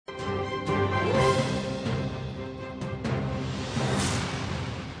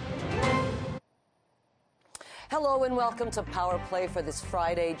Hello and welcome to Power Play for this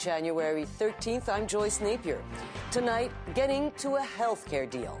Friday, January 13th. I'm Joyce Napier. Tonight, getting to a healthcare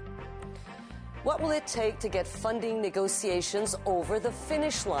deal. What will it take to get funding negotiations over the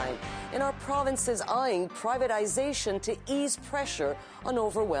finish line? And are provinces eyeing privatization to ease pressure on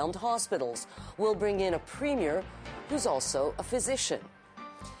overwhelmed hospitals? We'll bring in a premier who's also a physician.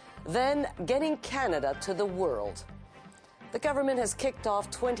 Then, getting Canada to the world. The government has kicked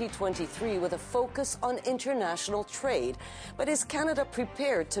off 2023 with a focus on international trade. But is Canada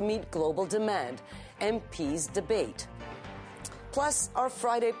prepared to meet global demand? MPs debate. Plus, our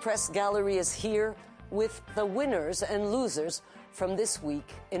Friday press gallery is here with the winners and losers from this week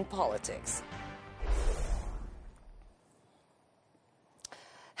in politics.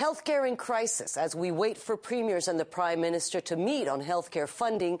 Healthcare in crisis. As we wait for premiers and the Prime Minister to meet on healthcare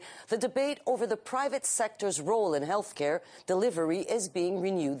funding, the debate over the private sector's role in healthcare delivery is being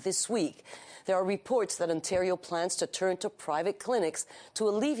renewed this week. There are reports that Ontario plans to turn to private clinics to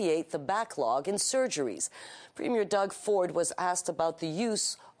alleviate the backlog in surgeries. Premier Doug Ford was asked about the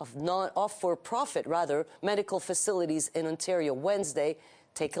use of for-profit medical facilities in Ontario Wednesday.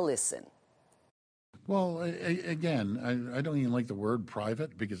 Take a listen. Well, again, I don't even like the word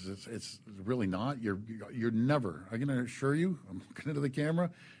private because it's really not. You're never, I can assure you, I'm looking into the camera,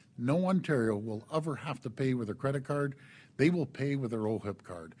 no Ontario will ever have to pay with a credit card. They will pay with their OHIP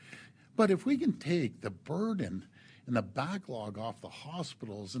card. But if we can take the burden and the backlog off the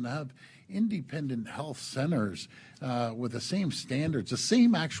hospitals and have independent health centers with the same standards, the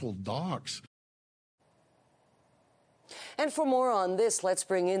same actual docs. And for more on this, let's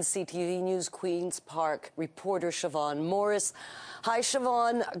bring in CTV News Queen's Park reporter Siobhan Morris. Hi,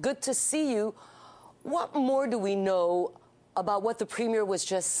 Siobhan. Good to see you. What more do we know about what the Premier was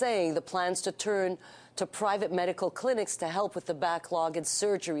just saying, the plans to turn to private medical clinics to help with the backlog in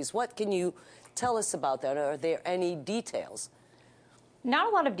surgeries? What can you tell us about that? Are there any details? Not a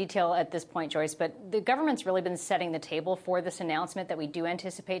lot of detail at this point, Joyce, but the government's really been setting the table for this announcement that we do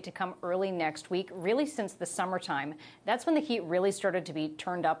anticipate to come early next week, really since the summertime. That's when the heat really started to be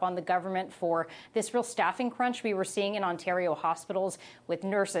turned up on the government for this real staffing crunch we were seeing in Ontario hospitals, with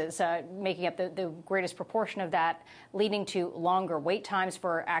nurses making up the greatest proportion of that, leading to longer wait times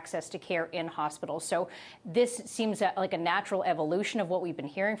for access to care in hospitals. So this seems like a natural evolution of what we've been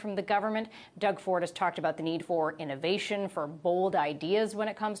hearing from the government. Doug Ford has talked about the need for innovation, for bold ideas when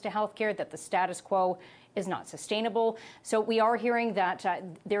it comes to healthcare, that the status quo is not sustainable. So we are hearing that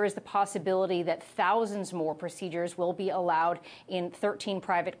there is the possibility that thousands more procedures will be allowed in 13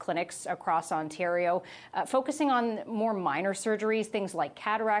 private clinics across Ontario, focusing on more minor surgeries, things like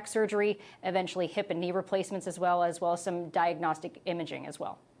cataract surgery, eventually hip and knee replacements, as well as some diagnostic imaging as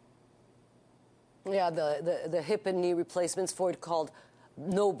well. Yeah, the hip and knee replacements, Ford called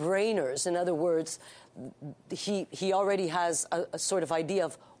no-brainers. In other words, he already has a sort of idea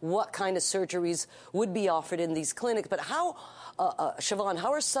of what kind of surgeries would be offered in these clinics. But how, Siobhan,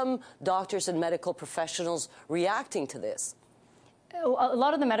 how are some doctors and medical professionals reacting to this? A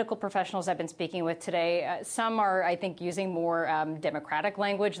lot of the medical professionals I've been speaking with today, some are, I think, using more democratic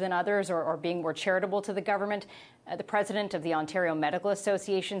language than others, or being more charitable to the government. The president of the Ontario Medical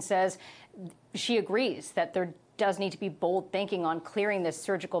Association says she agrees that there does need to be bold thinking on clearing this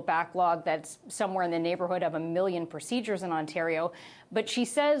surgical backlog that's somewhere in the neighborhood of 1 million procedures in Ontario. But she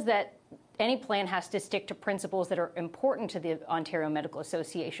says that any plan has to stick to principles that are important to the Ontario Medical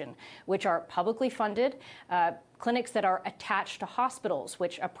Association, which are publicly funded, clinics that are attached to hospitals,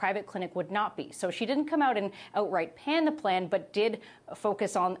 which a private clinic would not be. So she didn't come out and outright pan the plan, but did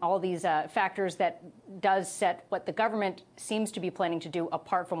focus on all these factors that does set what the government seems to be planning to do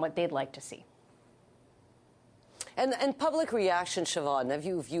apart from what they'd like to see. And public reaction, Siobhan, have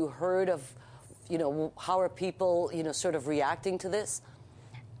you heard of, how are people, sort of reacting to this?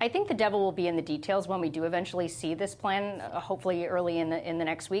 I think the devil will be in the details when we do eventually see this plan, hopefully early in the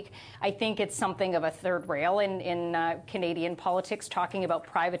next week. I think it's something of a third rail in Canadian politics, talking about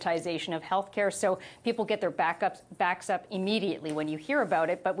privatization of healthcare. So people get their backs up immediately when you hear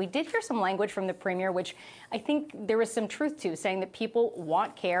about it. But we did hear some language from the Premier, which I think there is some truth to, saying that people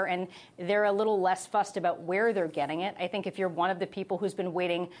want care and they're a little less fussed about where they're getting it. I think if you're one of the people who's been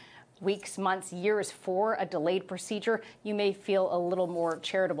waiting weeks, months, years for a delayed procedure, you may feel a little more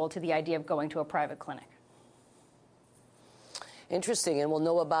charitable to the idea of going to a private clinic. Interesting, and we'll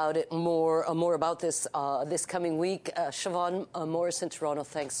know about it more about this this coming week. Siobhan Morris in Toronto,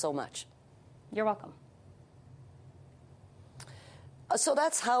 thanks so much. You're welcome. So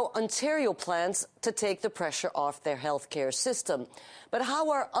that's how Ontario plans to take the pressure off their healthcare system. But how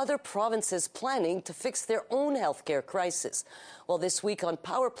are other provinces planning to fix their own healthcare crisis? Well, this week on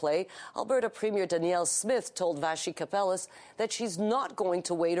Power Play, Alberta Premier Danielle Smith told Vassy Kapelas that she's not going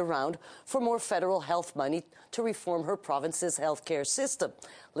to wait around for more federal health money to reform her province's healthcare system.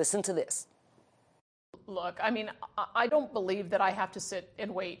 Listen to this. Look, I mean, I don't believe that I have to sit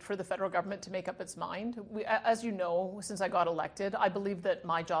and wait for the federal government to make up its mind. As you know, since I got elected, I believe that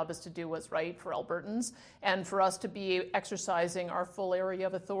my job is to do what's right for Albertans and for us to be exercising our full area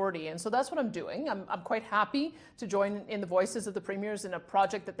of authority. And so that's what I'm doing. I'm quite happy to join in the voices of the premiers in a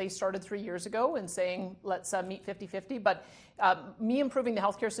project that they started 3 years ago and saying, let's meet 50-50. But me improving the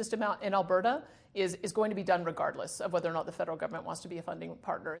healthcare system out in Alberta is going to be done regardless of whether or not the federal government wants to be a funding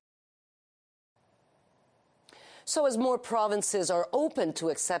partner. So as more provinces are open to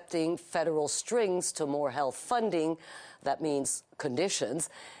accepting federal strings to more health funding, that means conditions,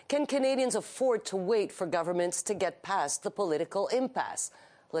 can Canadians afford to wait for governments to get past the political impasse?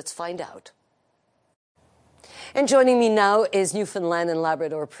 Let's find out. And joining me now is Newfoundland and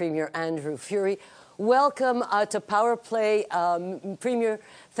Labrador Premier Andrew Furey. Welcome to Power Play. Premier,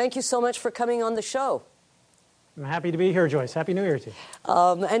 thank you so much for coming on the show. I'm happy to be here, Joyce. Happy New Year to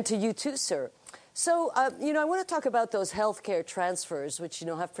you. And to you too, sir. So, I want to talk about those healthcare transfers, which,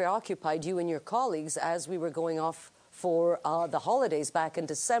 have preoccupied you and your colleagues as we were going off for the holidays back in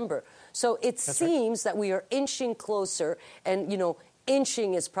December. So it seems that we are inching closer, and,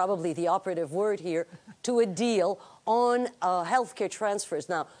 inching is probably the operative word here, to a deal on healthcare transfers.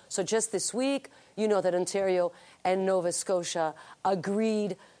 Now, so just this week, that Ontario and Nova Scotia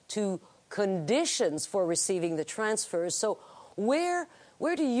agreed to conditions for receiving the transfers. So where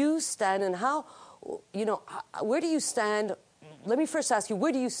do you stand, and how, where do you stand? Let me first ask you,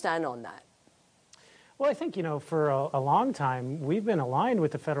 where do you stand on that? Well, I think, for a long time, we've been aligned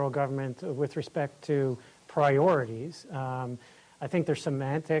with the federal government with respect to priorities. I think there's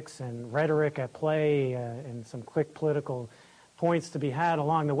semantics and rhetoric at play and some quick political points to be had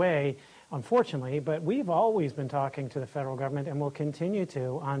along the way, unfortunately, but we've always been talking to the federal government and will continue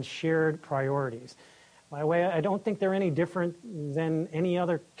to on shared priorities. By the way, I don't think they're any different than any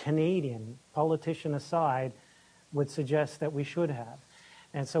other Canadian, politician aside, would suggest that we should have.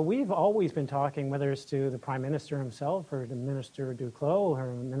 And so we've always been talking, whether it's to the Prime Minister himself or to Minister Duclos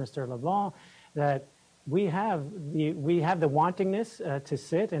or Minister LeBlanc, that we have the wantingness to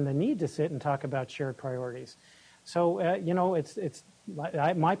sit and the need to sit and talk about shared priorities. So,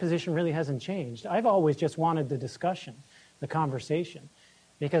 my position really hasn't changed. I've always just wanted the discussion, the conversation.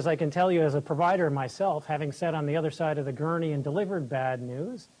 Because I can tell you as a provider myself, having sat on the other side of the gurney and delivered bad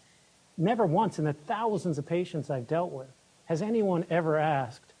news, never once in the thousands of patients I've dealt with has anyone ever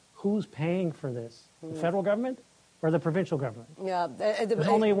asked, who's paying for this? The federal government or the provincial government? Yeah, there's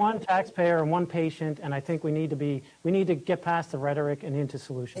only one taxpayer and one patient, and I think we need to get past the rhetoric and into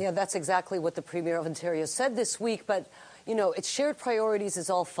solutions. Yeah, that's exactly what the Premier of Ontario said this week, but it's shared priorities is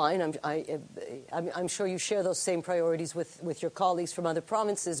all fine. I'm sure you share those same priorities with your colleagues from other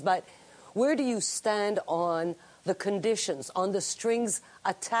provinces. But where do you stand on the conditions, on the strings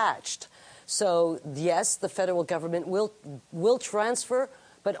attached? So yes, the federal government will transfer,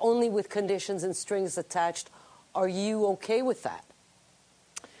 but only with conditions and strings attached. Are you okay with that?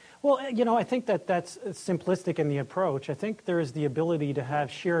 Well, I think that's simplistic in the approach. I think there is the ability to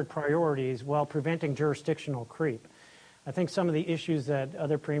have shared priorities while preventing jurisdictional creep. I think some of the issues that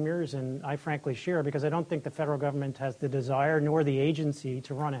other premiers and I frankly share, because I don't think the federal government has the desire nor the agency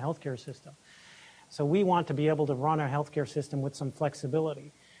to run a healthcare system. So we want to be able to run our healthcare system with some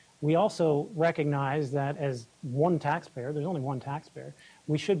flexibility. We also recognize that as one taxpayer, there's only one taxpayer,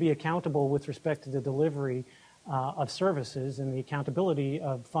 we should be accountable with respect to the delivery of services and the accountability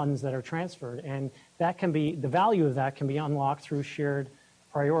of funds that are transferred. And that can be, the value of that can be unlocked through shared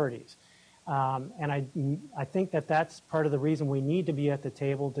priorities. And I think that that's part of the reason we need to be at the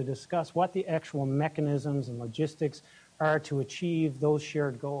table to discuss what the actual mechanisms and logistics are to achieve those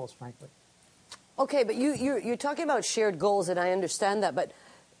shared goals, frankly. Okay, but you're talking about shared goals, and I understand that, but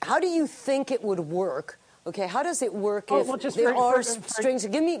how do you think it would work? Okay, how does it work if there are strings?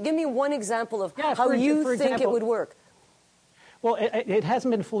 Give me one example of how you think it would work. Well, it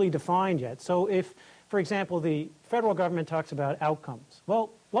hasn't been fully defined yet. So if, for example, the federal government talks about outcomes,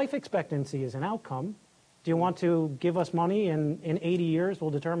 well, life expectancy is an outcome. Do you want to give us money and in 80 years we'll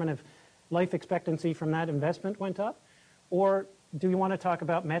determine if life expectancy from that investment went up? Or do you want to talk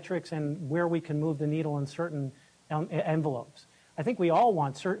about metrics and where we can move the needle in certain envelopes? I think we all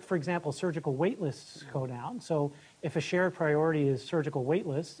want, for example, surgical wait lists go down. So if a shared priority is surgical wait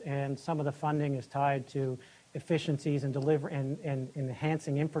lists and some of the funding is tied to efficiencies and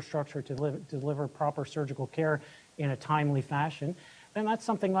enhancing infrastructure to deliver proper surgical care in a timely fashion, then that's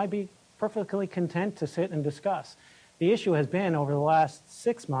something I'd be perfectly content to sit and discuss. The issue has been, over the last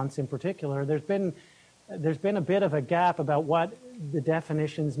 6 months in particular, there's been a bit of a gap about what the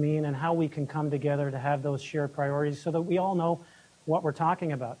definitions mean and how we can come together to have those shared priorities so that we all know what we're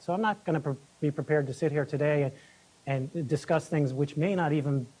talking about. So I'm not going to be prepared to sit here today and discuss things which may not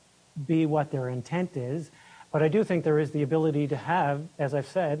even be what their intent is, but I do think there is the ability to have, as I've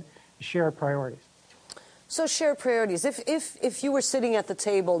said, shared priorities. So shared priorities. If you were sitting at the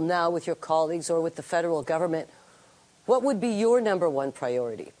table now with your colleagues or with the federal government, what would be your number one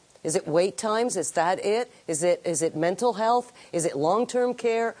priority? Is it wait times? Is that it? Is it mental health? Is it long-term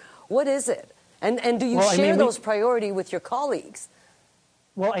care? What is it? And do you share those priorities with your colleagues?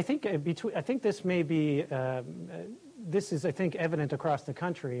 Well, I think this may be this is, I think, evident across the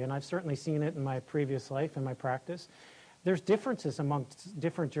country, and I've certainly seen it in my previous life and my practice. There's differences amongst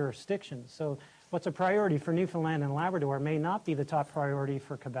different jurisdictions. So what's a priority for Newfoundland and Labrador may not be the top priority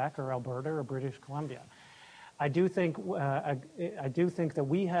for Quebec or Alberta or British Columbia. I do think that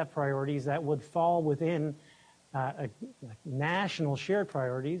we have priorities that would fall within national shared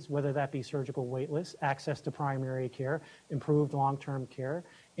priorities, whether that be surgical wait lists, access to primary care, improved long-term care,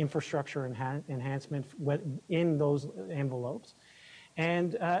 infrastructure enhancement in those envelopes,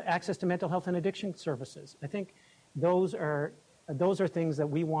 and access to mental health and addiction services. I think those are things that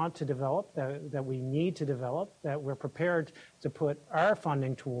we want to develop, that we need to develop, that we're prepared to put our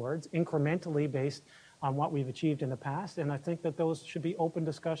funding towards incrementally based on what we've achieved in the past, and I think that those should be open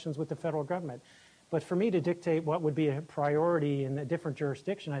discussions with the federal government. But for me to dictate what would be a priority in a different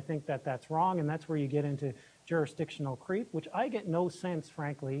jurisdiction, I think that that's wrong, and that's where you get into jurisdictional creep, which I get no sense,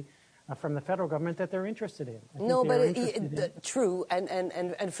 frankly, from the federal government that they're interested in. No, but true,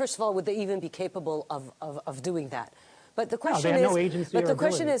 and first of all, would they even be capable of doing that? But the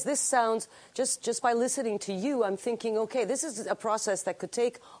question is, this sounds, just by listening to you, I'm thinking, okay, this is a process that could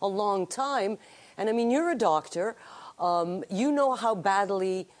take a long time. And I mean, you're a doctor. You know how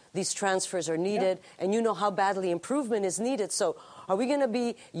badly these transfers are needed, and you know how badly improvement is needed. So are we going to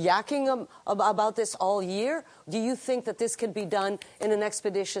be yakking about this all year? Do you think that this can be done in an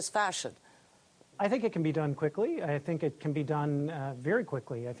expeditious fashion? I think it can be done quickly. I think it can be done very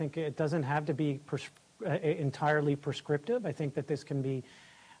quickly. I think it doesn't have to be entirely prescriptive. I think that this can be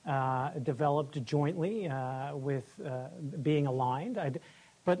developed jointly with being aligned.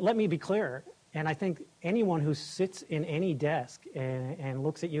 But let me be clear, and I think anyone who sits in any desk and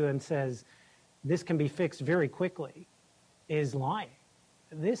looks at you and says, this can be fixed very quickly, is lying.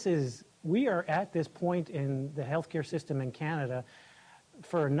 We are at this point in the healthcare system in Canada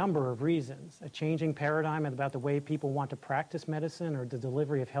for a number of reasons. A changing paradigm about the way people want to practice medicine or the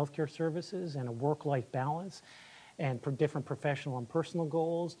delivery of healthcare services, and a work-life balance, and different professional and personal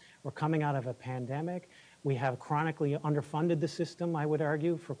goals. We're coming out of a pandemic. We have chronically underfunded the system, I would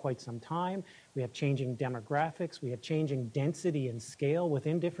argue, for quite some time. We have changing demographics. We have changing density and scale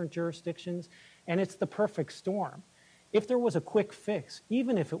within different jurisdictions. And it's the perfect storm. If there was a quick fix,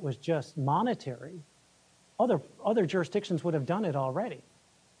 even if it was just monetary, other jurisdictions would have done it already.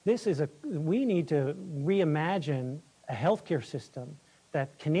 We need to reimagine a healthcare system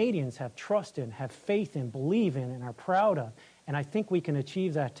that Canadians have trust in, have faith in, believe in, and are proud of. And I think we can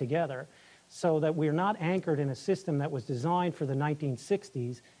achieve that together, so that we're not anchored in a system that was designed for the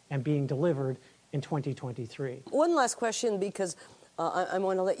 1960s and being delivered in 2023. One last question, because I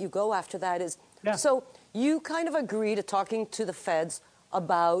want to let you go after that, is, so you kind of agree to talking to the feds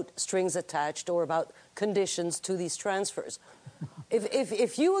about strings attached or about conditions to these transfers.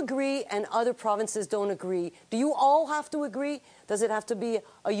 If you agree and other provinces don't agree, do you all have to agree? Does it have to be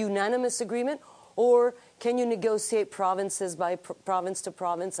a unanimous agreement? Or can you negotiate provinces by province to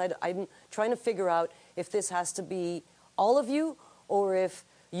province? I'm trying to figure out if this has to be all of you, or if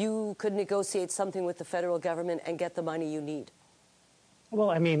you could negotiate something with the federal government and get the money you need. Well,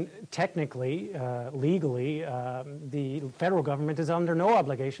 I mean, technically, legally, the federal government is under no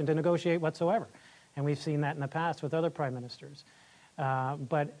obligation to negotiate whatsoever. And we've seen that in the past with other prime ministers.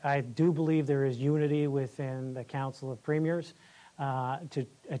 But I do believe there is unity within the Council of Premiers to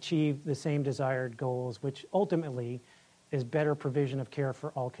achieve the same desired goals, which ultimately is better provision of care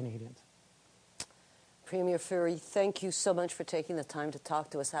for all Canadians. Premier Furey, thank you so much for taking the time to talk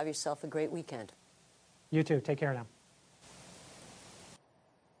to us. Have yourself a great weekend. You too. Take care now.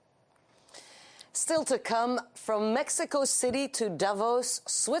 Still to come, from Mexico City to Davos,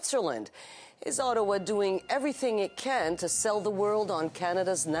 Switzerland. Is Ottawa doing everything it can to sell the world on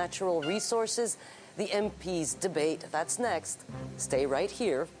Canada's natural resources? The MPs debate. That's next. Stay right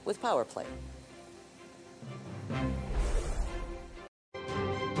here with Power Play.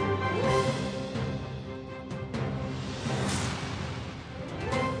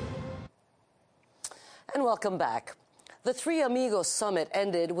 And welcome back. The Three Amigos Summit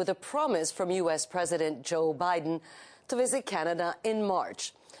ended with a promise from U.S. President Joe Biden to visit Canada in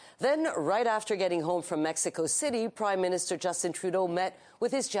March. Then, right after getting home from Mexico City, Prime Minister Justin Trudeau met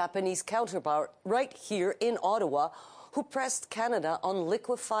with his Japanese counterpart right here in Ottawa, who pressed Canada on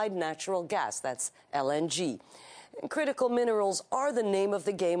liquefied natural gas, that's LNG. And critical minerals are the name of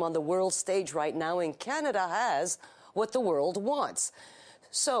the game on the world stage right now, and Canada has what the world wants.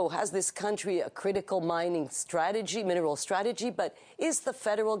 So, has this country a critical mining strategy, mineral strategy, but is the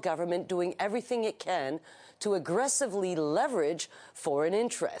federal government doing everything it can to aggressively leverage foreign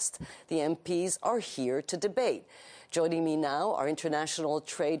interest? The MPs are here to debate. Joining me now are International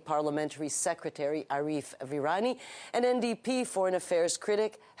Trade Parliamentary Secretary Arif Virani and NDP Foreign Affairs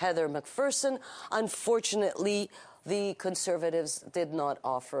critic Heather McPherson. Unfortunately, the Conservatives did not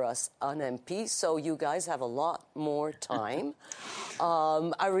offer us an MP, so you guys have a lot more time.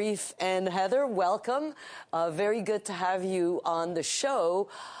 Arif and Heather, welcome. Very good to have you on the show.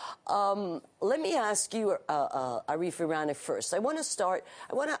 Let me ask you, Arif Virani, first.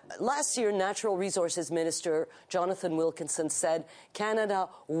 Last year, Natural Resources Minister Jonathan Wilkinson said Canada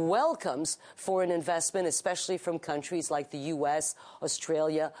welcomes foreign investment, especially from countries like the U.S.,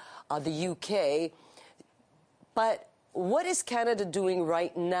 Australia, the UK. But what is Canada doing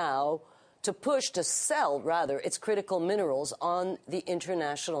right now to sell its critical minerals on the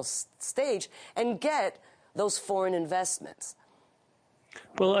international stage and get those foreign investments?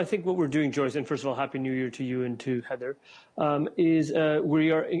 Well, I think what we're doing, Joyce, and first of all, Happy New Year to you and to Heather, is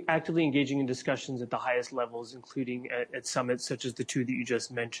we are actively engaging in discussions at the highest levels, including at summits such as the two that you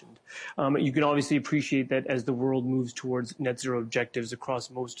just mentioned. You can obviously appreciate that as the world moves towards net zero objectives across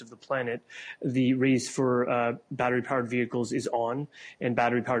most of the planet, the race for battery-powered vehicles is on, and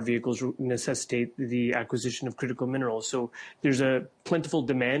battery-powered vehicles necessitate the acquisition of critical minerals. So there's a plentiful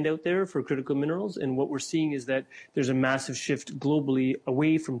demand out there for critical minerals, and what we're seeing is that there's a massive shift globally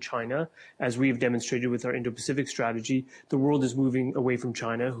away from China, as we've demonstrated with our Indo-Pacific strategy. The world is moving away from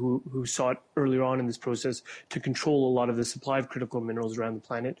China, who sought earlier on in this process to control a lot of the supply of critical minerals around the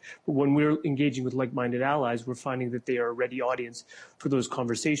planet. But when we're engaging with like-minded allies, we're finding that they are a ready audience for those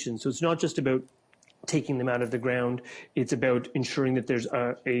conversations. So it's not just about taking them out of the ground. It's about ensuring that there's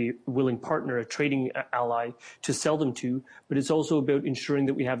a willing partner, a trading ally to sell them to, but it's also about ensuring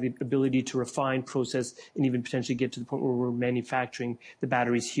that we have the ability to refine, process, and even potentially get to the point where we're manufacturing the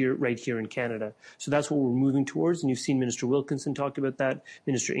batteries right here in Canada. So that's what we're moving towards, and you've seen Minister Wilkinson talk about that,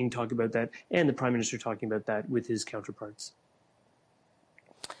 Minister Ng talk about that, and the Prime Minister talking about that with his counterparts.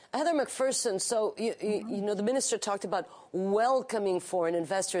 Heather McPherson, so, you know, the minister talked about welcoming foreign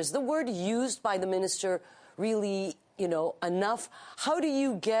investors. The word used by the minister really, enough. How do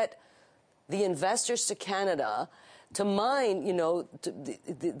you get the investors to Canada to mine,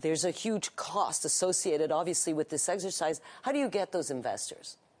 there's a huge cost associated, obviously, with this exercise. How do you get those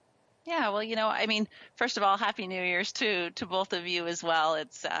investors? Yeah, well, first of all, Happy New Year's to both of you as well.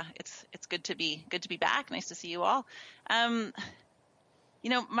 It's good to be back. Nice to see you all.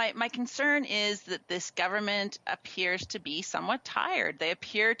 My concern is that this government appears to be somewhat tired. They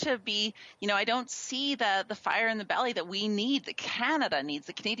appear to be, I don't see the fire in the belly that we need, that Canada needs,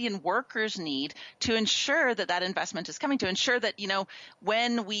 the Canadian workers need to ensure that investment is coming, to ensure that,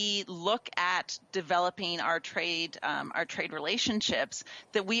 when we look at developing our trade relationships,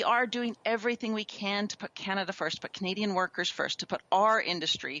 that we are doing everything we can to put Canada first, put Canadian workers first, to put our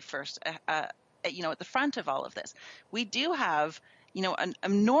industry first, at the front of all of this. We do have an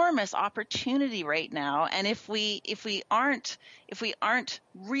enormous opportunity right now, and if we aren't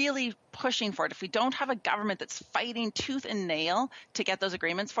really pushing for it, if we don't have a government that's fighting tooth and nail to get those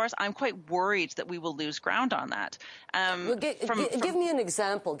agreements for us, I'm quite worried that we will lose ground on that. Give me an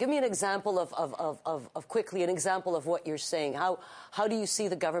example. Give me an example of quickly an example of what you're saying. How do you see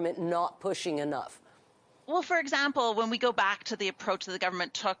the government not pushing enough? Well, for example, when we go back to the approach that the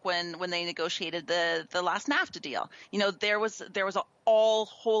government took when they negotiated the last NAFTA deal, there was a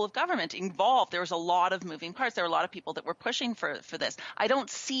whole of government involved. There was a lot of moving parts. There were a lot of people that were pushing for this. I don't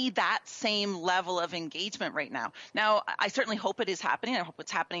see that same level of engagement right now. Now, I certainly hope it is happening. I hope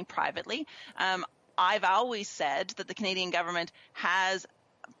it's happening privately. I've always said that the Canadian government has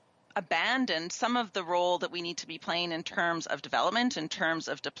abandoned some of the role that we need to be playing in terms of development, in terms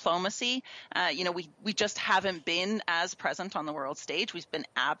of diplomacy. We just haven't been as present on the world stage. We've been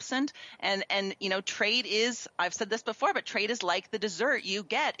absent. And trade is, I've said this before, but trade is like the dessert you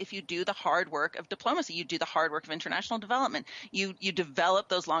get if you do the hard work of diplomacy. You do the hard work of international development. You develop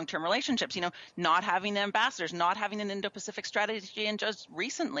those long-term relationships, not having ambassadors, not having an Indo-Pacific strategy, and just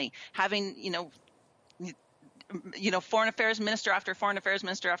recently having, foreign affairs minister after foreign affairs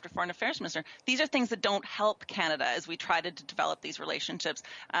minister after foreign affairs minister. These are things that don't help Canada as we try to develop these relationships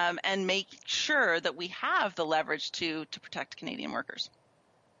and make sure that we have the leverage to protect Canadian workers.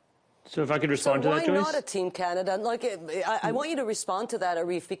 So if I could respond to that, Joyce? Why not a Team Canada? I want you to respond to that,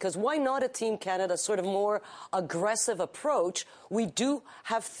 Arif, because why not a Team Canada sort of more aggressive approach? We do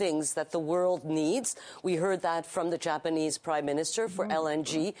have things that the world needs. We heard that from the Japanese Prime Minister for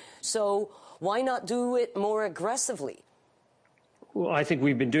LNG. So why not do it more aggressively? Well, I think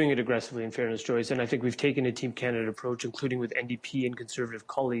we've been doing it aggressively, in fairness, Joyce, and I think we've taken a Team Canada approach, including with NDP and Conservative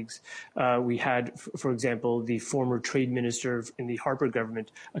colleagues. We had, for example, the former trade minister in the Harper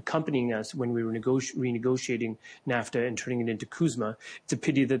government accompanying us when we were renegotiating NAFTA and turning it into CUSMA. It's a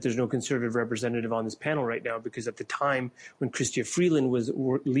pity that there's no Conservative representative on this panel right now, because at the time when Chrystia Freeland was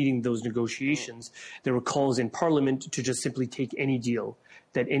leading those negotiations, there were calls in Parliament to just simply take any deal,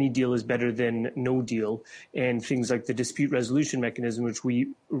 that any deal is better than no deal, and things like the dispute resolution mechanism, which we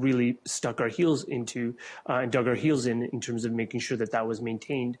really stuck our heels into and dug our heels in terms of making sure that that was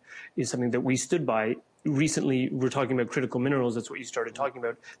maintained, is something that we stood by. Recently, we're talking about critical minerals. That's what you started talking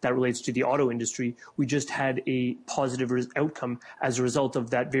about. That relates to the auto industry. We just had a positive outcome as a result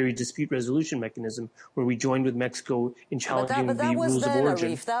of that very dispute resolution mechanism, where we joined with Mexico in challenging the rules of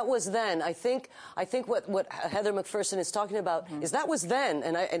origin. Arif, that was then. I think what Heather McPherson is talking about is that was then,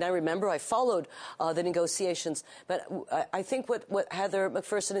 and I remember I followed the negotiations. But I think what Heather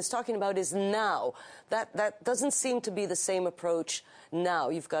McPherson is talking about is now. That doesn't seem to be the same approach now.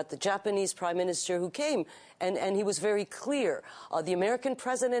 You've got the Japanese Prime Minister who came, and he was very clear. The American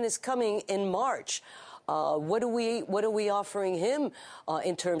president is coming in March. What are we offering him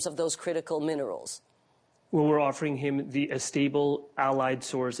in terms of those critical minerals? Well, we're offering him a stable allied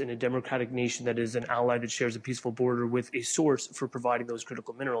source in a democratic nation that is an ally that shares a peaceful border with a source for providing those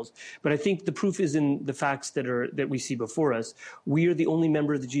critical minerals. But I think the proof is in the facts that we see before us. We are the only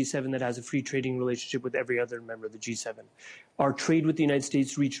member of the G7 that has a free trading relationship with every other member of the G7. Our trade with the United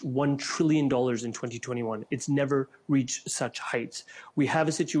States reached $1 trillion in 2021. It's never reached such heights. We have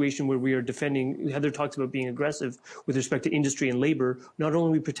a situation where we are defending, Heather talks about being aggressive with respect to industry and labor. Not only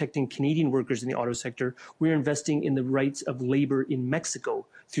are we protecting Canadian workers in the auto sector, we're investing in the rights of labor in Mexico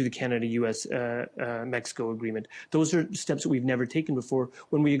through the Canada-U.S.-Mexico agreement. Those are steps that we've never taken before.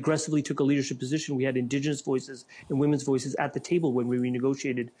 When we aggressively took a leadership position, we had Indigenous voices and women's voices at the table when we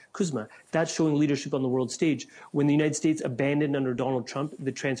renegotiated CUSMA. That's showing leadership on the world stage. When the United States abandoned under Donald Trump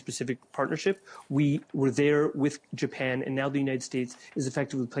the Trans-Pacific Partnership, we were there with Japan, and now the United States is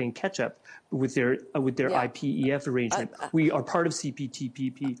effectively playing catch-up with their IPEF arrangement. We are part of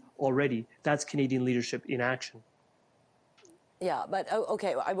CPTPP already. That's Canadian leadership in action. Yeah, but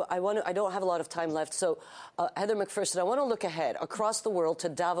okay, I don't have a lot of time left. So, Heather McPherson, I want to look ahead across the world to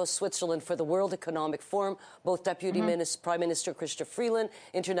Davos, Switzerland for the World Economic Forum. Both Deputy Prime Minister Chrystia Freeland,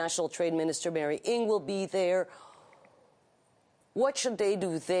 International Trade Minister Mary Ng will be there. What should they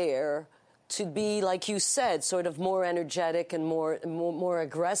do there to be, like you said, sort of more energetic and more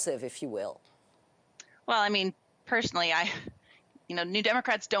aggressive, if you will? Well, I mean, personally, New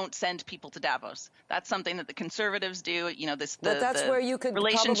Democrats don't send people to Davos. That's something that the Conservatives do. That's where you could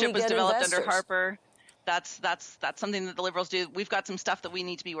relationship was developed investors. under Harper. That's something that the Liberals do. We've got some stuff that we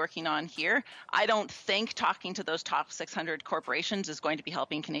need to be working on here. I don't think talking to those top 600 corporations is going to be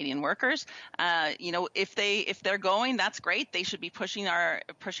helping Canadian workers. If they're going, that's great. They should be pushing our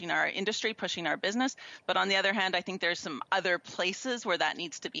industry, pushing our business. But on the other hand, I think there's some other places where that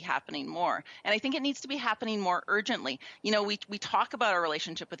needs to be happening more. And I think it needs to be happening more urgently. We talk about our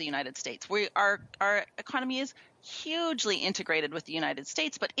relationship with the United States. Our economy is hugely integrated with the United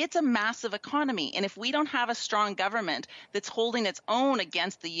States, but it's a massive economy. And if we don't have a strong government that's holding its own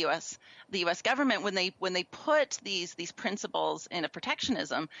against the U.S. government when they put these principles in a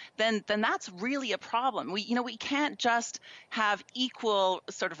protectionism, then that's really a problem. We can't just have equal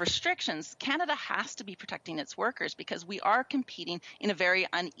sort of restrictions. Canada has to be protecting its workers because we are competing in a very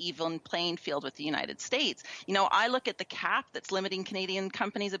uneven playing field with the United States. I look at the cap that's limiting Canadian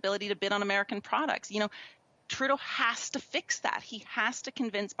companies' ability to bid on American products. Trudeau has to fix that. He has to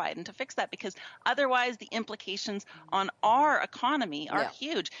convince Biden to fix that, because otherwise the implications on our economy are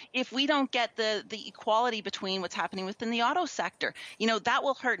huge. If we don't get the equality between what's happening within the auto sector, that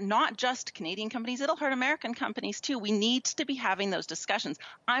will hurt not just Canadian companies, it'll hurt American companies too. We need to be having those discussions.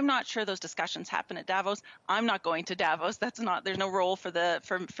 I'm not sure those discussions happen at Davos. I'm not going to Davos. There's no role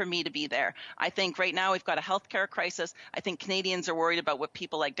for me to be there. I think right now we've got a healthcare crisis. I think Canadians are worried about what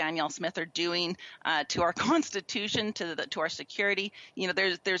people like Danielle Smith are doing to our Constitution, to our security.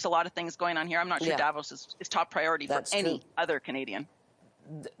 There's a lot of things going on here. I'm not sure Davos is top priority for any other Canadian.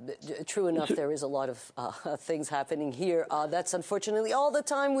 True enough, there is a lot of things happening here. That's unfortunately all the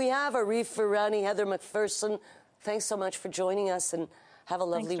time we have. Arif Virani, Heather McPherson, thanks so much for joining us, and have a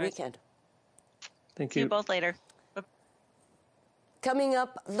lovely weekend. Thank you. See you both later. Coming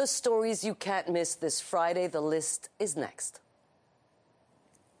up, the stories you can't miss this Friday. The list is next.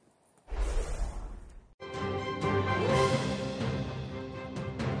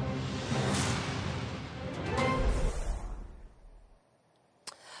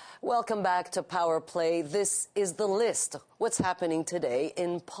 Welcome back to Power Play. This is the list. What's happening today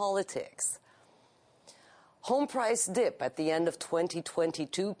in politics? Home price dip at the end of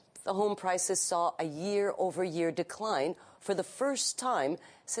 2022. The home prices saw a year-over-year decline for the first time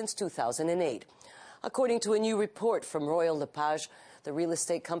since 2008. According to a new report from Royal LePage, the real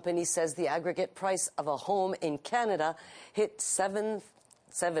estate company says the aggregate price of a home in Canada hit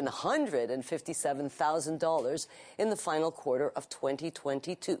 $757,000 in the final quarter of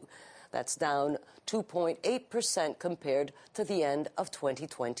 2022. That's down 2.8% compared to the end of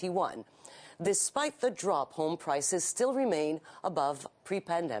 2021. Despite the drop, home prices still remain above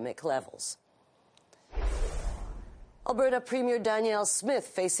pre-pandemic levels. Alberta Premier Danielle Smith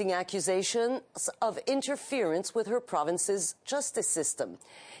facing accusations of interference with her province's justice system.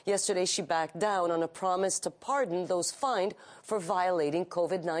 Yesterday, she backed down on a promise to pardon those fined for violating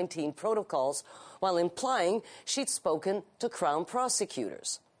COVID-19 protocols, while implying she'd spoken to Crown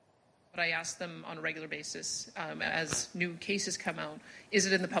prosecutors. But I ask them on a regular basis, as new cases come out, is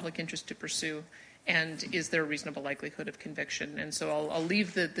it in the public interest to pursue? And is there a reasonable likelihood of conviction? And so I'll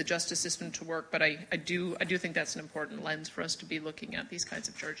leave the justice system to work, but I do think that's an important lens for us to be looking at these kinds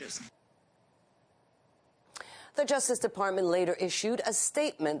of charges. The Justice Department later issued a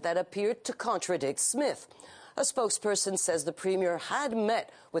statement that appeared to contradict Smith. A spokesperson says the Premier had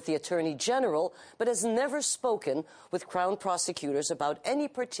met with the Attorney General, but has never spoken with Crown prosecutors about any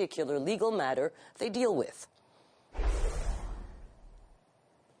particular legal matter they deal with.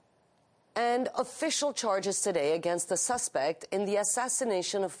 And official charges today against the suspect in the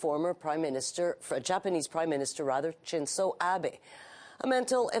assassination of Japanese Prime Minister Shinzo Abe. A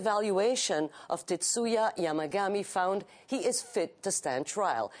mental evaluation of Tetsuya Yamagami found he is fit to stand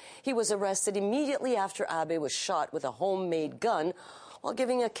trial. He was arrested immediately after Abe was shot with a homemade gun while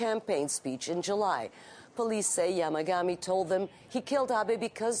giving a campaign speech in July. Police say Yamagami told them he killed Abe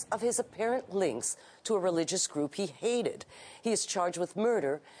because of his apparent links to a religious group he hated. He is charged with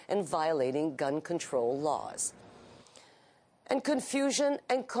murder and violating gun control laws. And confusion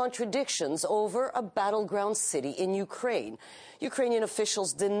and contradictions over a battleground city in Ukraine. Ukrainian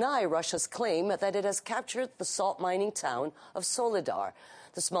officials deny Russia's claim that it has captured the salt mining town of Soledar.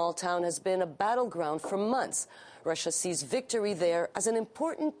 The small town has been a battleground for months. Russia sees victory there as an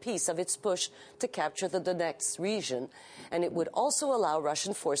important piece of its push to capture the Donetsk region, and it would also allow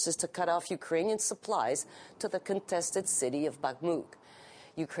Russian forces to cut off Ukrainian supplies to the contested city of Bakhmut.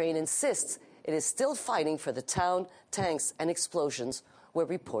 Ukraine insists it is still fighting for the town. Tanks and explosions were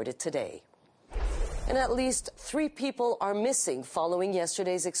reported today. And at least 3 people are missing following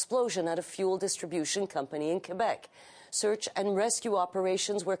yesterday's explosion at a fuel distribution company in Quebec. Search and rescue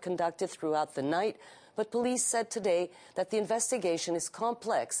operations were conducted throughout the night, but police said today that the investigation is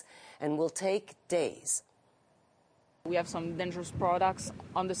complex and will take days. We have some dangerous products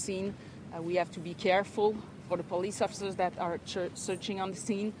on the scene. We have to be careful for the police officers that are searching on the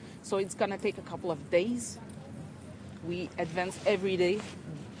scene. So it's going to take a couple of days. We advance every day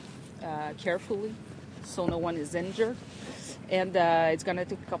carefully so no one is injured. And it's going to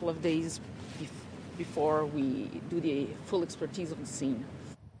take a couple of days before we do the full expertise on the scene.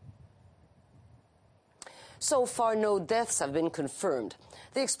 So far, no deaths have been confirmed.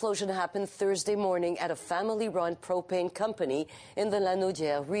 The explosion happened Thursday morning at a family-run propane company in the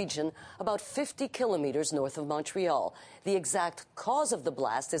Lanaudière region, about 50 kilometers north of Montreal. The exact cause of the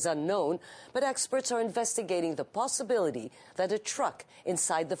blast is unknown, but experts are investigating the possibility that a truck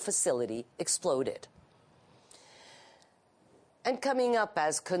inside the facility exploded. And coming up,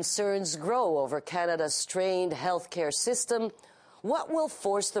 as concerns grow over Canada's strained healthcare system, What will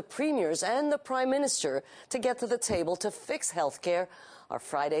force the premiers and the Prime Minister to get to the table to fix health care? Our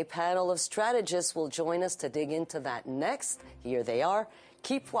Friday panel of strategists will join us to dig into that next. Here they are.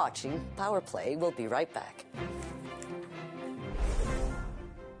 Keep watching Power Play. We'll be right back.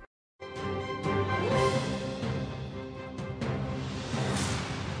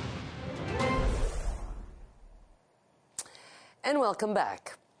 And welcome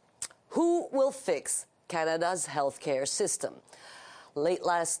back. Who will fix Canada's healthcare system? Late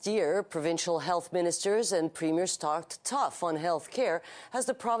last year, provincial health ministers and premiers talked tough on health care as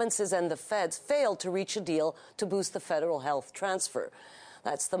the provinces and the feds failed to reach a deal to boost the federal health transfer.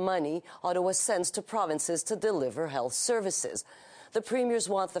 That's the money Ottawa sends to provinces to deliver health services. The premiers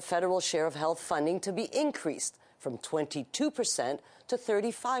want the federal share of health funding to be increased from 22% to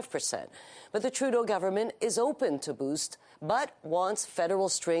 35%. But the Trudeau government is open to boost, but wants federal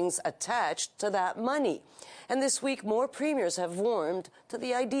strings attached to that money. And this week, more premiers have warmed to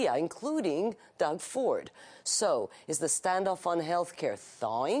the idea, including Doug Ford. So, is the standoff on health care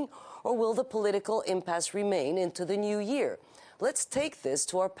thawing, or will the political impasse remain into the new year? Let's take this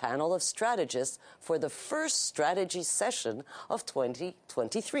to our panel of strategists for the first strategy session of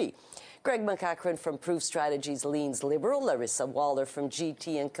 2023. Greg McEachran from Proof Strategies leans Liberal. Larissa Waller from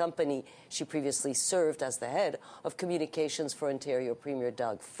GT and Company. She previously served as the head of communications for Ontario Premier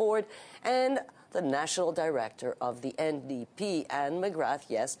Doug Ford. And the National Director of the NDP, Anne McGrath.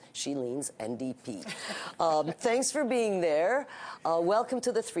 Yes, she leans NDP. Thanks for being there. Welcome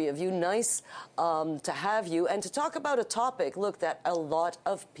to the three of you. Nice to have you. And to talk about a topic, look, that a lot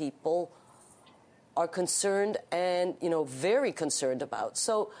of people are concerned and, very concerned about.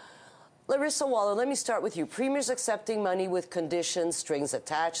 So, Larissa Waller, let me start with you. Premiers accepting money with conditions, strings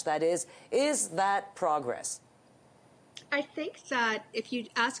attached, that is that progress? I think that if you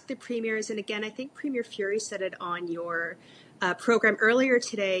ask the premiers, and again, I think Premier Fury said it on your program earlier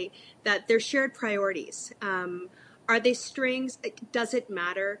today, that they're shared priorities. Are they strings? Does it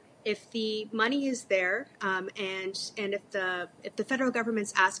matter? If the money is there, and if the federal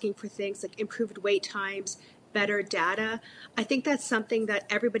government's asking for things like improved wait times, better data, I think that's something that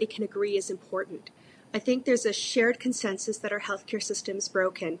everybody can agree is important. I think there's a shared consensus that our healthcare system is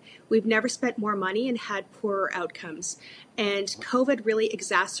broken. We've never spent more money and had poorer outcomes. And COVID really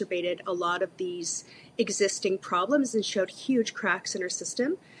exacerbated a lot of these existing problems and showed huge cracks in our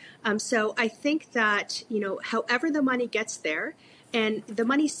system. So I think that, however the money gets there, and the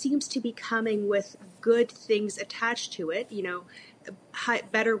money seems to be coming with good things attached to it,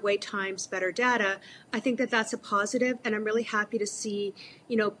 better wait times, better data, I think that that's a positive, and I'm really happy to see,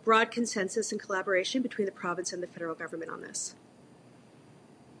 broad consensus and collaboration between the province and the federal government on this.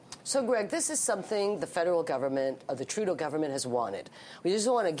 So, Greg, this is something the federal government, the Trudeau government, has wanted. We just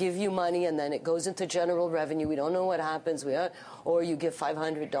want to give you money, and then it goes into general revenue. We don't know what happens. Or you give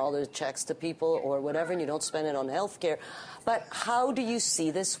 $500 checks to people or whatever, and you don't spend it on health care. But how do you see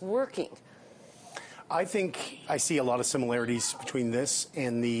this working? I think I see a lot of similarities between this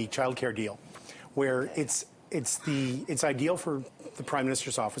and the childcare deal, where it's ideal for the Prime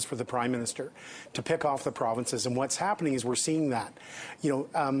Minister's office, for the Prime Minister, to pick off the provinces. And what's happening is we're seeing that.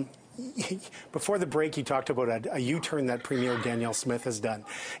 Before the break, you talked about a U-turn that Premier Danielle Smith has done.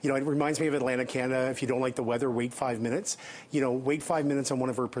 It reminds me of Atlantic Canada. If you don't like the weather, wait 5 minutes. Wait 5 minutes on one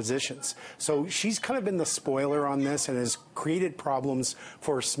of her positions. So she's kind of been the spoiler on this and has created problems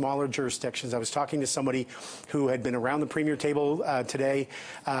for smaller jurisdictions. I was talking to somebody who had been around the Premier table today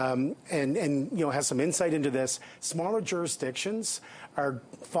and has some insight into this. Smaller jurisdictions are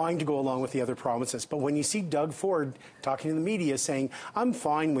fine to go along with the other provinces. But when you see Doug Ford talking to the media saying, I'm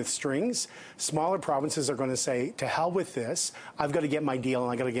fine with strings, smaller provinces are going to say, to hell with this, I've got to get my deal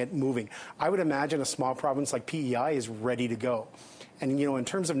and I've got to get moving. I would imagine a small province like PEI is ready to go. And, in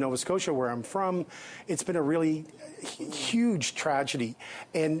terms of Nova Scotia, where I'm from, it's been a really huge tragedy.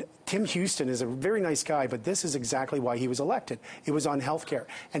 And Tim Houston is a very nice guy, but this is exactly why he was elected. It was on health care.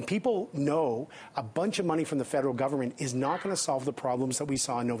 And people know a bunch of money from the federal government is not going to solve the problems that we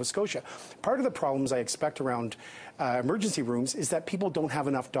saw in Nova Scotia. Part of the problems I expect around emergency rooms is that people don't have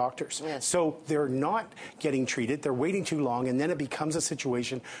enough doctors. Yes. So they're not getting treated, they're waiting too long, and then it becomes a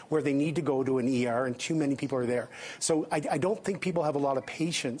situation where they need to go to an ER and too many people are there. So I don't think people have a lot of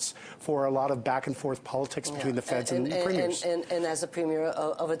patience for a lot of back and forth politics between the feds and the premiers. And as the Premier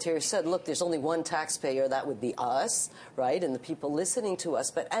of Ontario said, look, there's only one taxpayer, that would be us, right, and the people listening to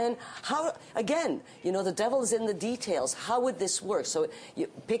us. And how, again, the devil is in the details. How would this work? So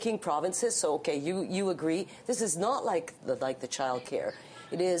picking provinces, so, okay, you agree. This is not like the child care.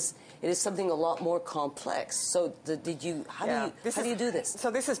 It is It is something a lot more complex. So how do you do this?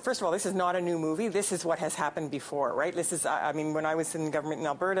 So this is, first of all, this is not a new movie. This is what has happened before, right? This is, I mean, when I was in government in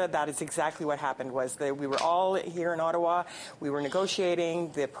Alberta, that is exactly what happened. Was that we were all here in Ottawa. We were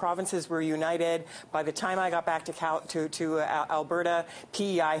negotiating. The provinces were united. By the time I got back to Alberta,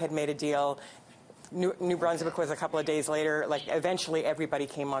 PEI had made a deal. New Brunswick was a couple of days later. Like, eventually everybody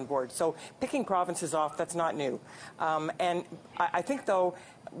came on board. So picking provinces off, that's not new. And I think, though,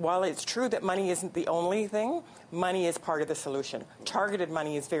 while it's true that money isn't the only thing, money is part of the solution. Targeted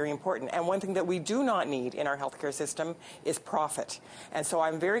money is very important. And one thing that we do not need in our healthcare system is profit. And so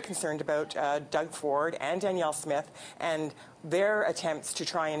I'm very concerned about Doug Ford and Danielle Smith and their attempts to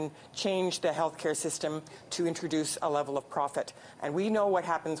try and change the healthcare system to introduce a level of profit. And we know what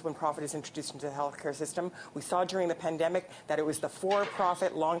happens when profit is introduced into the healthcare system. We saw during the pandemic that it was the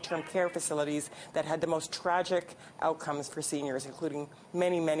for-profit long-term care facilities that had the most tragic outcomes for seniors, including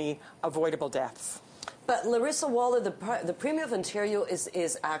many, many avoidable deaths. But Larissa Waller, the Premier of Ontario,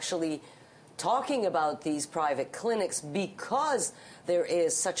 is actually talking about these private clinics because there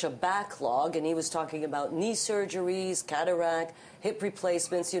is such a backlog, and he was talking about knee surgeries, cataract, hip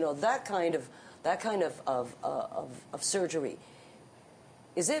replacements, that kind of surgery.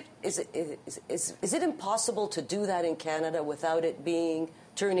 Is it impossible to do that in Canada without it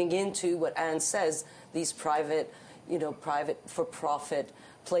turning into what Anne says, these private for-profit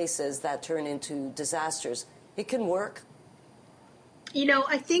places that turn into disasters? It can work.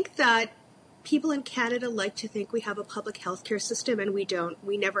 I think that people in Canada like to think we have a public healthcare system, and we don't.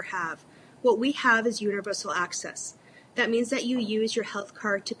 We never have. What we have is universal access. That means that you use your health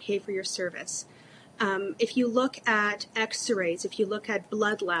card to pay for your service. If you look at x-rays, if you look at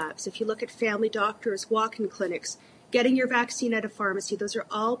blood labs, if you look at family doctors, walk-in clinics, getting your vaccine at a pharmacy, those are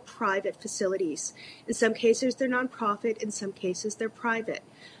all private facilities. In some cases, they're nonprofit. In some cases, they're private.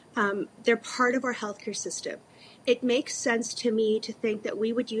 They're part of our healthcare system. It makes sense to me to think that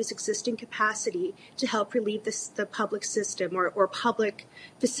we would use existing capacity to help relieve the public system or public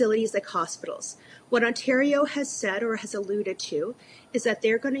facilities like hospitals. What Ontario has said or has alluded to is that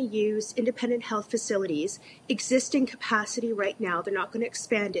they're going to use independent health facilities, existing capacity right now. They're not going to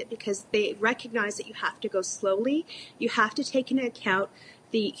expand it because they recognize that you have to go slowly. You have to take into account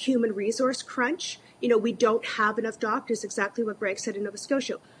the human resource crunch. We don't have enough doctors, exactly what Greg said in Nova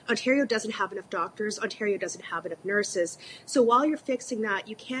Scotia. Ontario doesn't have enough doctors. Ontario doesn't have enough nurses. So while you're fixing that,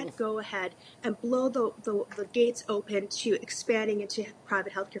 you can't go ahead and blow the gates open to expanding into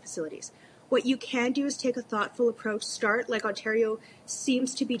private healthcare facilities. What you can do is take a thoughtful approach, start like Ontario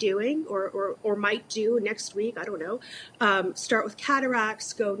seems to be doing or might do next week, I don't know. Start with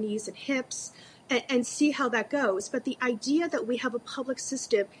cataracts, go knees and hips, and see how that goes. But the idea that we have a public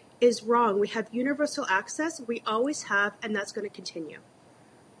system is wrong. We have universal access. We always have, and that's going to continue.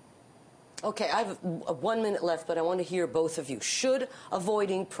 Okay, I have 1 minute left, but I want to hear both of you. Should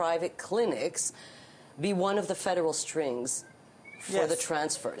avoiding private clinics be one of the federal strings for the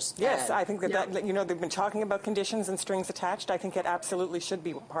transfers? Yes, I think that they've been talking about conditions and strings attached. I think it absolutely should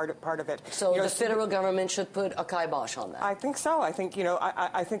be part of it. So the federal government should put a kibosh on that. I think so. I think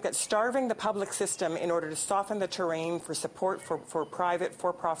I think that starving the public system in order to soften the terrain for support for private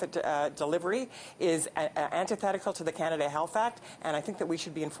for-profit delivery is antithetical to the Canada Health Act, and I think that we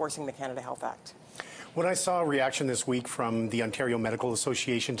should be enforcing the Canada Health Act. When I saw a reaction this week from the Ontario Medical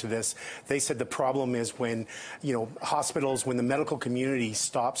Association to this, they said the problem is when, hospitals, when the medical community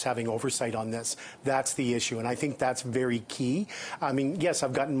stops having oversight on this, that's the issue. And I think that's very key. I mean, yes,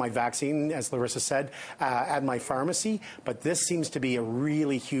 I've gotten my vaccine, as Larissa said, at my pharmacy, but this seems to be a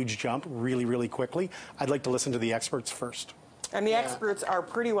really huge jump really, really quickly. I'd like to listen to the experts first. And the experts are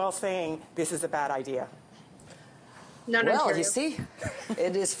pretty well saying this is a bad idea. Well, you see,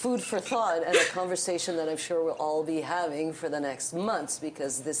 it is food for thought and a conversation that I'm sure we'll all be having for the next months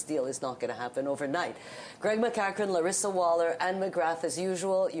because this deal is not going to happen overnight. Greg McEachern, Larissa Waller, Anne McGrath, as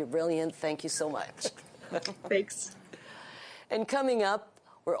usual, you're brilliant. Thank you so much. Thanks. And coming up,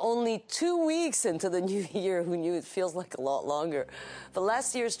 we're only 2 weeks into the new year. Who knew? It feels like a lot longer. The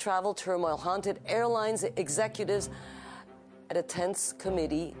last year's travel turmoil haunted airlines executives at a tense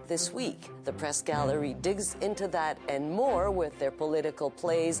committee this week. The press gallery digs into that and more with their political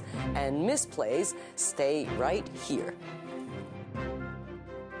plays and misplays. Stay right here.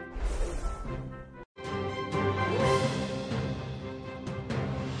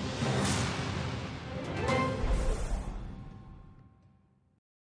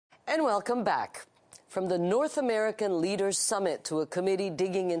 And welcome back. From the North American Leaders Summit to a committee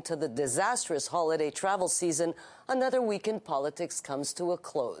digging into the disastrous holiday travel season, another week in politics comes to a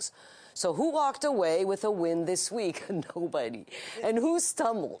close. So who walked away with a win this week? Nobody. And who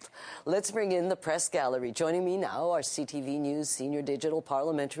stumbled? Let's bring in the press gallery. Joining me now, our CTV News senior digital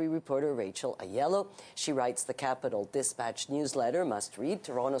parliamentary reporter, Rachel Aiello. She writes the Capital Dispatch newsletter, Must Read.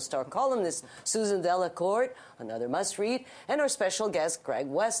 Toronto Star columnist Susan Delacourt, another must read. And our special guest, Greg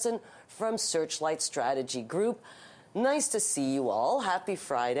Weston from Searchlight Strategy Group. Nice to see you all. Happy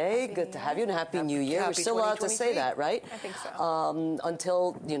Friday. Good to have you, and Happy New Year. We're still allowed to say that, right? I think so.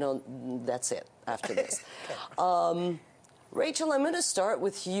 Until, that's it after this. Rachel, I'm going to start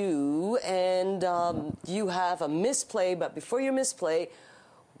with you, and you have a misplay, but before your misplay,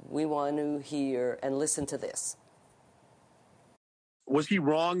 we want to hear and listen to this. Was he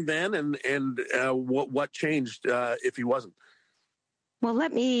wrong then, and what changed if he wasn't? Well,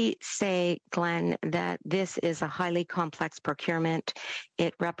 let me say, Glenn, that this is a highly complex procurement.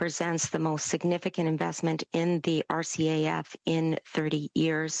 It represents the most significant investment in the RCAF in 30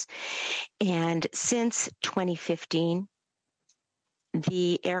 years. And since 2015,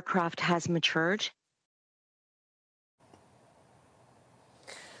 the aircraft has matured.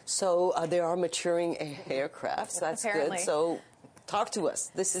 So there are maturing aircrafts. That's Apparently. Good. So talk to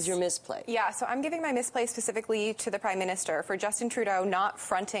us. This is your misplay. Yeah, so I'm giving my misplay specifically to the Prime Minister for Justin Trudeau not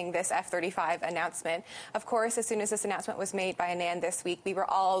fronting this F-35 announcement. Of course, as soon as this announcement was made by Anand this week, we were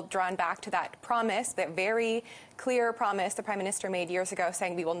all drawn back to that promise, that very clear promise the Prime Minister made years ago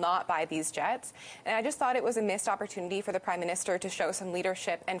saying we will not buy these jets. And I just thought it was a missed opportunity for the Prime Minister to show some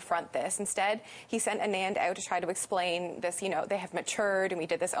leadership and front this. Instead, he sent Anand out to try to explain this, they have matured and we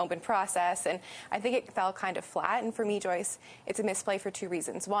did this open process. And I think it fell kind of flat. And for me, Joyce, it's a misplay for two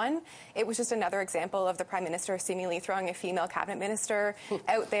reasons. One, it was just another example of the Prime Minister seemingly throwing a female cabinet minister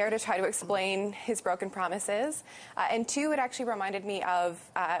out there to try to explain his broken promises. And two, it actually reminded me of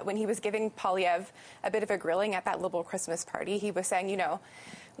when he was giving Poilievre a bit of a grilling at that Liberal Christmas party. He was saying,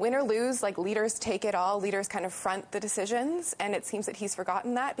 win or lose, leaders take it all. Leaders kind of front the decisions. And it seems that he's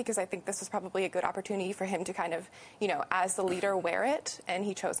forgotten that, because I think this was probably a good opportunity for him to kind of, as the leader, wear it. And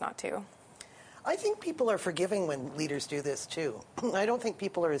he chose not to. I think people are forgiving when leaders do this, too. I don't think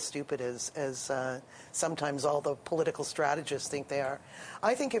people are as stupid as sometimes all the political strategists think they are.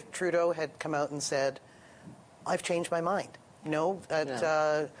 I think if Trudeau had come out and said, I've changed my mind.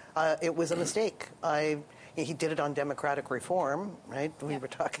 It was a mistake. He did it on democratic reform, right? We were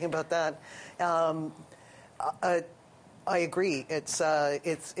talking about that. I agree. It's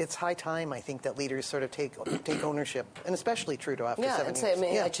high time, I think, that leaders sort of take ownership, and especially Trudeau after 7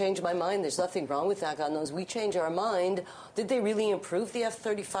 years. I changed my mind. There's nothing wrong with that. God knows we change our mind. Did they really improve the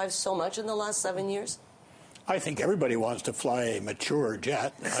F-35 so much in the last 7 years? I think everybody wants to fly a mature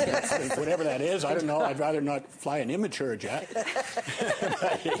jet. I think whatever that is, I don't know. I'd rather not fly an immature jet.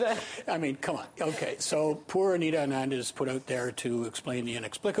 I mean, come on. Okay, so poor Anita Anand is put out there to explain the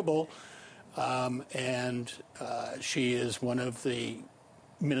inexplicable. And she is one of the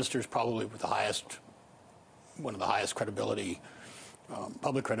ministers probably with one of the highest credibility,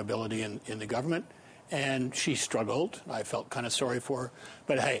 public credibility in the government. And she struggled. I felt kind of sorry for her.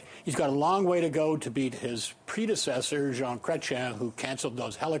 But hey, he's got a long way to go to beat his predecessor, Jean Chrétien, who canceled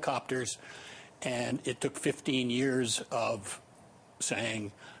those helicopters. And it took 15 years of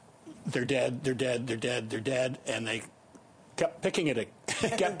saying, they're dead, they're dead, they're dead, they're dead. And they kept picking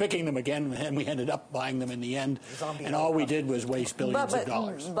them again, and we ended up buying them in the end. And all we did was waste billions of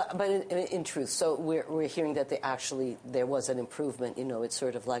dollars. But in truth, so we're hearing that there was an improvement. It's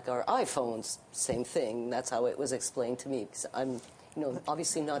sort of like our iPhones, same thing. That's how it was explained to me. Because I'm,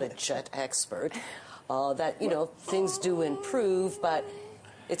 obviously not a jet expert. That things do improve, but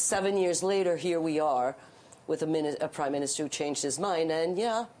it's 7 years later. Here we are, with a prime minister who changed his mind,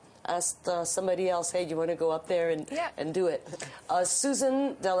 and asked somebody else, hey, do you want to go up there and do it?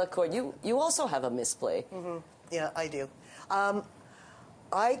 Susan Delacourt, you also have a misplay. Mm-hmm. Yeah, I do.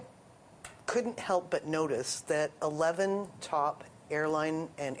 I couldn't help but notice that 11 top airline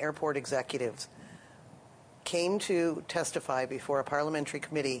and airport executives came to testify before a parliamentary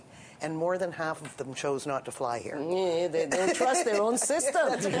committee, and more than half of them chose not to fly here. Yeah, they don't trust their own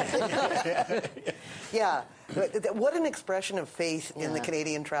system. Yeah. What an expression of faith in the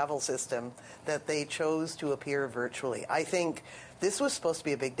Canadian travel system that they chose to appear virtually. I think this was supposed to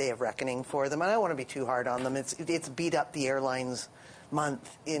be a big day of reckoning for them. I don't want to be too hard on them. It's beat up the airlines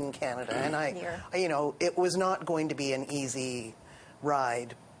month in Canada. And it was not going to be an easy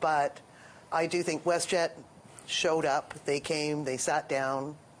ride. But I do think WestJet showed up. They came, they sat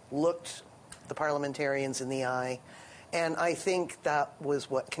down, looked the parliamentarians in the eye. And I think that was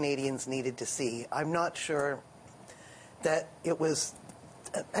what Canadians needed to see. I'm not sure that it was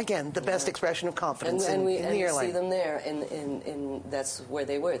again, the best expression of confidence in the airline. See them there, and that's where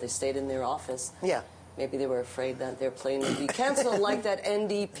they were. They stayed in their office. Yeah. Maybe they were afraid that their plane would be canceled, like that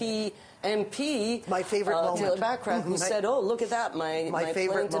NDP MP, my favorite moment, Taylor Backrack, who said, "Oh, look at that, my plane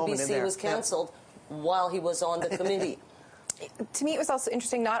to BC was canceled," while he was on the committee. To me, it was also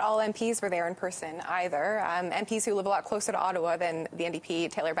interesting, not all MPs were there in person either. MPs who live a lot closer to Ottawa than the NDP,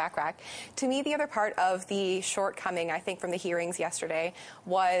 Taylor Backrack. To me, the other part of the shortcoming, I think, from the hearings yesterday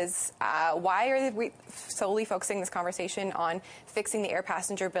was why are we solely focusing this conversation on fixing the Air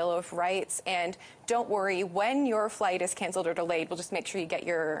Passenger Bill of Rights? And don't worry, when your flight is canceled or delayed, we'll just make sure you get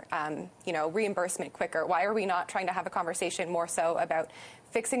your reimbursement quicker. Why are we not trying to have a conversation more so about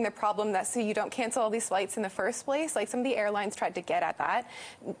fixing the problem so you don't cancel all these flights in the first place? Like, some of the airlines tried to get at that,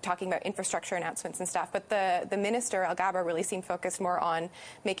 talking about infrastructure announcements and stuff. But the minister, Alghabra, really seemed focused more on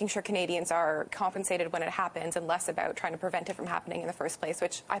making sure Canadians are compensated when it happens and less about trying to prevent it from happening in the first place,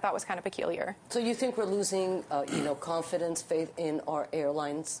 which I thought was kind of peculiar. So you think we're losing, confidence, faith in our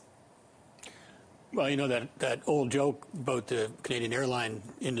airlines? Well, that old joke about the Canadian airline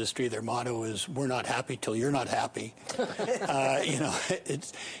industry, their motto is, "We're not happy till you're not happy."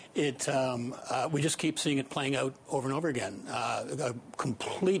 We just keep seeing it playing out over and over again. A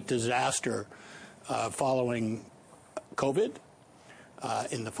complete disaster following COVID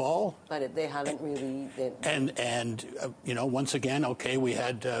in the fall. But they haven't really. Once again, okay, we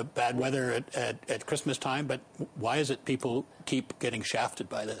had bad weather at Christmas time, but why is it people keep getting shafted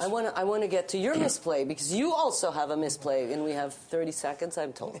by this? I want to get to your misplay, because you also have a misplay, and we have 30 seconds,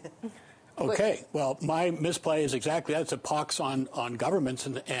 I'm told. Okay, well, my misplay is exactly that. It's a pox on governments,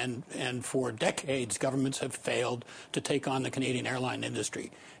 and for decades, governments have failed to take on the Canadian airline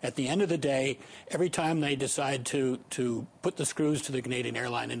industry. At the end of the day, every time they decide to put the screws to the Canadian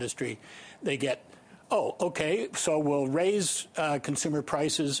airline industry, they get, oh, okay, so we'll raise consumer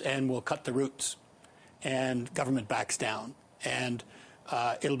prices and we'll cut the routes, and government backs down. And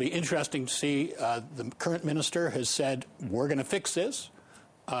it'll be interesting to see. The current minister has said, we're going to fix this.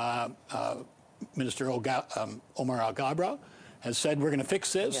 Minister Omar Alghabra has said, we're going to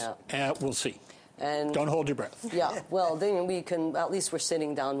fix this. Yeah. We'll see. And don't hold your breath. Yeah, well, then we can, at least we're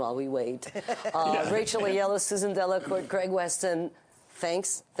sitting down while we wait. Rachel Aiello, Susan Delacourt, Greg Weston,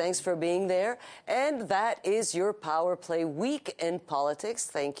 thanks for being there. And that is your Power Play Week in Politics.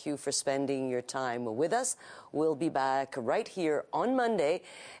 Thank you for spending your time with us. We'll be back right here on Monday.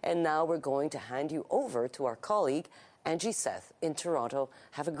 And now we're going to hand you over to our colleague, Angie Seth in Toronto.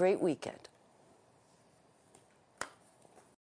 Have a great weekend.